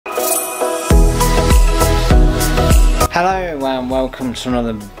Hello and welcome to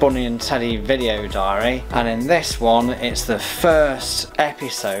another Bunny and Teddy video diary, and in this one it's the first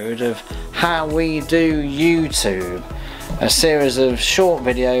episode of how we do YouTube. A series of short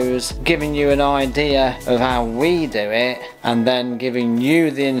videos giving you an idea of how we do it and then giving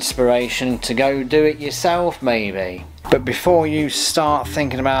you the inspiration to go do it yourself maybe. But before you start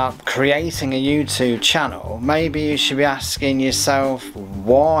thinking about creating a YouTube channel, maybe you should be asking yourself,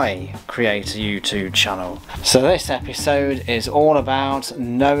 why create a YouTube channel? So this episode is all about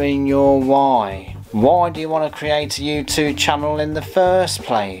knowing your why. Why do you want to create a YouTube channel in the first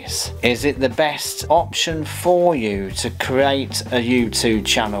place? Is it the best option for you to create a YouTube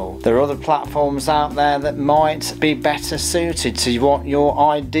channel? There are other platforms out there that might be better suited to what your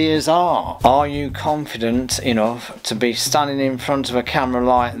ideas are. Are you confident enough to be standing in front of a camera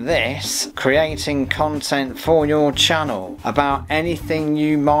like this, creating content for your channel about anything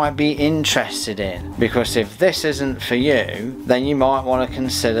you might be interested in? Because if this isn't for you, then you might want to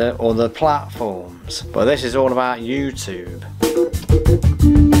consider other platforms. But this is all about YouTube.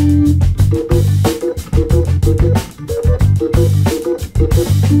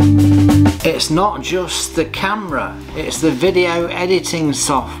 It's not just the camera, it's the video editing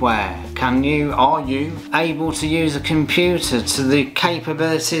software. Are you able to use a computer to the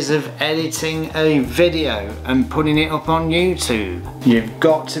capabilities of editing a video and putting it up on YouTube? You've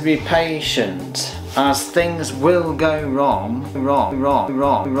got to be patient, as things will go wrong,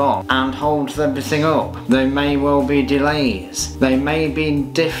 and hold everything up. There may well be delays. There may be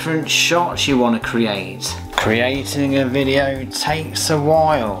different shots you want to create. Creating a video takes a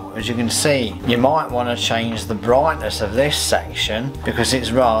while, as you can see. You might want to change the brightness of this section because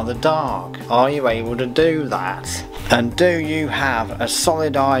it's rather dark. Are you able to do that? And do you have a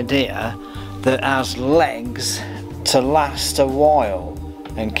solid idea that has legs to last a while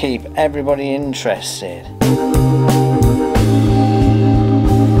and keep everybody interested?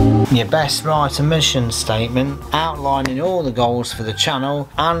 You best write a mission statement outlining all the goals for the channel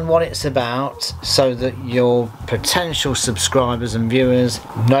and what it's about, so that your potential subscribers and viewers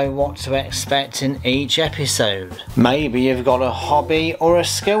know what to expect in each episode. Maybe you've got a hobby or a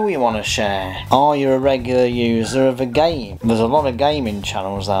skill you want to share. Are you a regular user of a game? There's a lot of gaming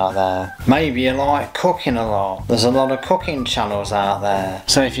channels out there. Maybe you like cooking a lot. There's a lot of cooking channels out there.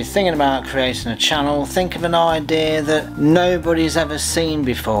 So if you're thinking about creating a channel, think of an idea that nobody's ever seen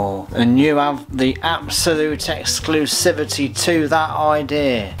before, and you have the absolute exclusivity to that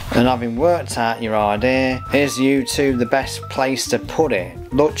idea. And having worked out your idea, is YouTube the best place to put it?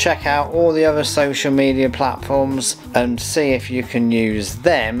 Look, check out all the other social media platforms and see if you can use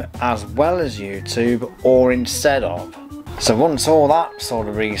them as well as YouTube or instead of. So once all that sort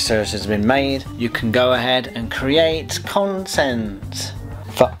of research has been made, you can go ahead and create content.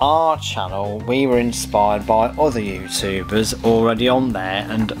 For our channel, we were inspired by other YouTubers already on there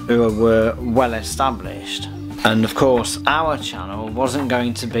and who were well established. And of course, our channel wasn't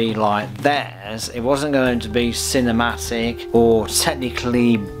going to be like theirs. It wasn't going to be cinematic or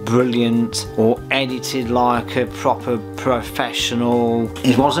technically brilliant or edited like a proper professional.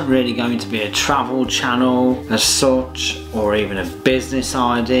 It wasn't really going to be a travel channel as such, or even a business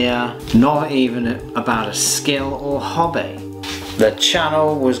idea, not even about a skill or hobby. The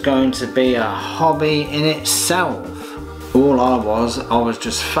channel was going to be a hobby in itself. All I was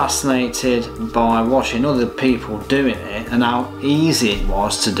just fascinated by watching other people doing it and how easy it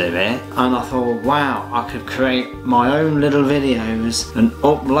was to do it, and I thought, wow, I could create my own little videos and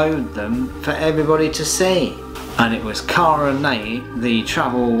upload them for everybody to see. And it was Cara and Nate, the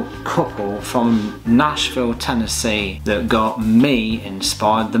travel couple from Nashville, Tennessee, that got me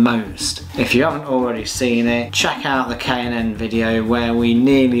inspired the most. If you haven't already seen it, check out the K&N video where we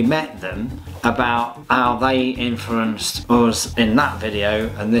nearly met them, about how they influenced us in that video,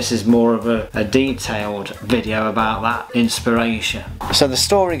 and this is more of a detailed video about that inspiration. So the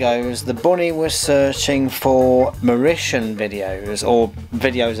story goes, the bunny was searching for Mauritian videos, or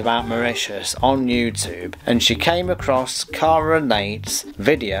videos about Mauritius, on YouTube, and she came across Cara and Nate's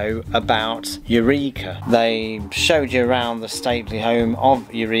video about Eureka. They showed you around the stately home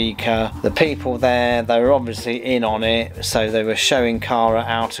of Eureka. The people there, they were obviously in on it, so they were showing Cara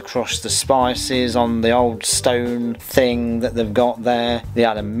out across the spices on the old stone thing that they've got there. They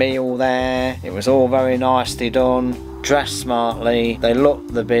had a meal there. It was all very nicely done, dressed smartly. They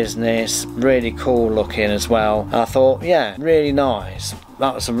looked the business, really cool looking as well. And I thought, yeah, really nice.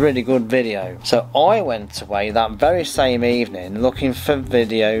 that was a really good video. So I went away that very same evening looking for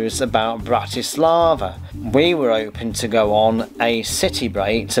videos about Bratislava. We were hoping to go on a city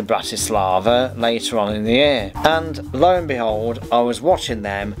break to Bratislava later on in the year, and lo and behold, I was watching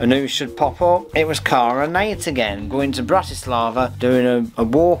them, and who should pop up? It was Cara and Nate again, going to Bratislava, doing a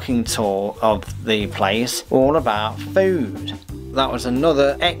walking tour of the place all about food. That was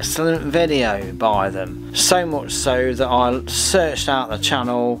another excellent video by them, so much so that I searched out the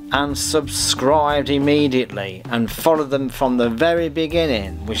channel and subscribed immediately and followed them from the very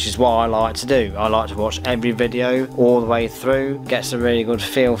beginning, which is what I like to do. I like to watch every video all the way through, gets a really good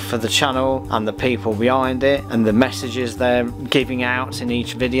feel for the channel and the people behind it and the messages they're giving out in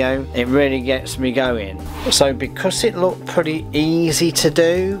each video. It really gets me going. So because it looked pretty easy to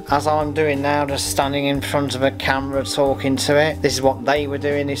do, as I'm doing now, just standing in front of a camera talking to it, this is what they were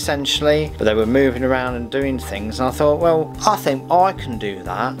doing essentially, but they were moving around and doing things, and I thought, well, I think I can do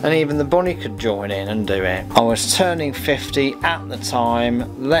that, and even the bunny could join in and do it. I was turning 50 at the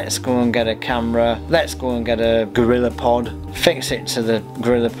time. Let's go and get a camera, let's go and get a Gorilla Pod, fix it to the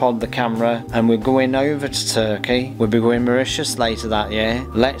Gorilla Pod, the camera, and we're going over to Turkey. We'll be going Mauritius later that year.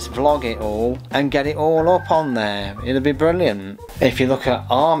 Let's vlog it all and get it all up on there. It'll be brilliant. If you look at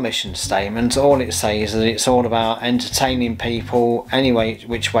our mission statement, all it says is that it's all about entertaining people any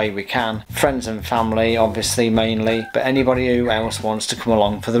which way we can, friends and family obviously mainly, but anybody who else wants to come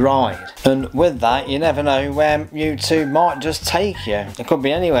along for the ride. And with that, you never know where YouTube might just take you. It could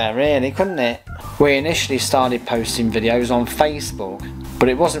be anywhere really, couldn't it? We initially started posting videos on Facebook, but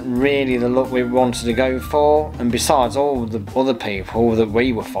it wasn't really the look we wanted to go for, and besides, all the other people that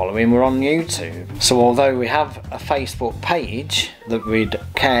we were following were on YouTube. So although we have a Facebook page that we'd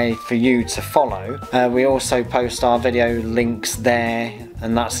care for you to follow, we also post our video links there,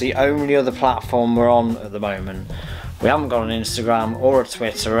 and that's the only other platform we're on at the moment. We haven't got an Instagram or a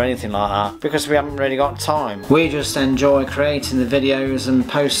Twitter or anything like that because we haven't really got time. We just enjoy creating the videos and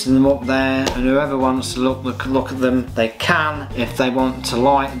posting them up there, and whoever wants to look at them, they can. If they want to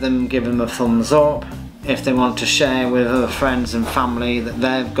like them, give them a thumbs up. If they want to share with other friends and family that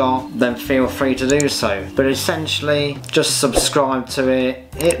they've got, then feel free to do so. But essentially, just subscribe to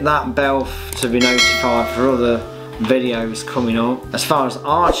it, hit that bell to be notified for other videos coming up. As far as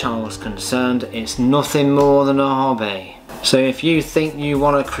our channel is concerned, it's nothing more than a hobby. So if you think you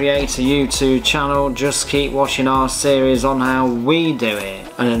want to create a YouTube channel, just keep watching our series on how we do it,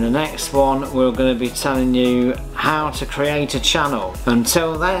 and in the next one we're going to be telling you how to create a channel.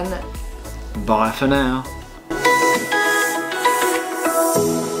 Until then, bye for now.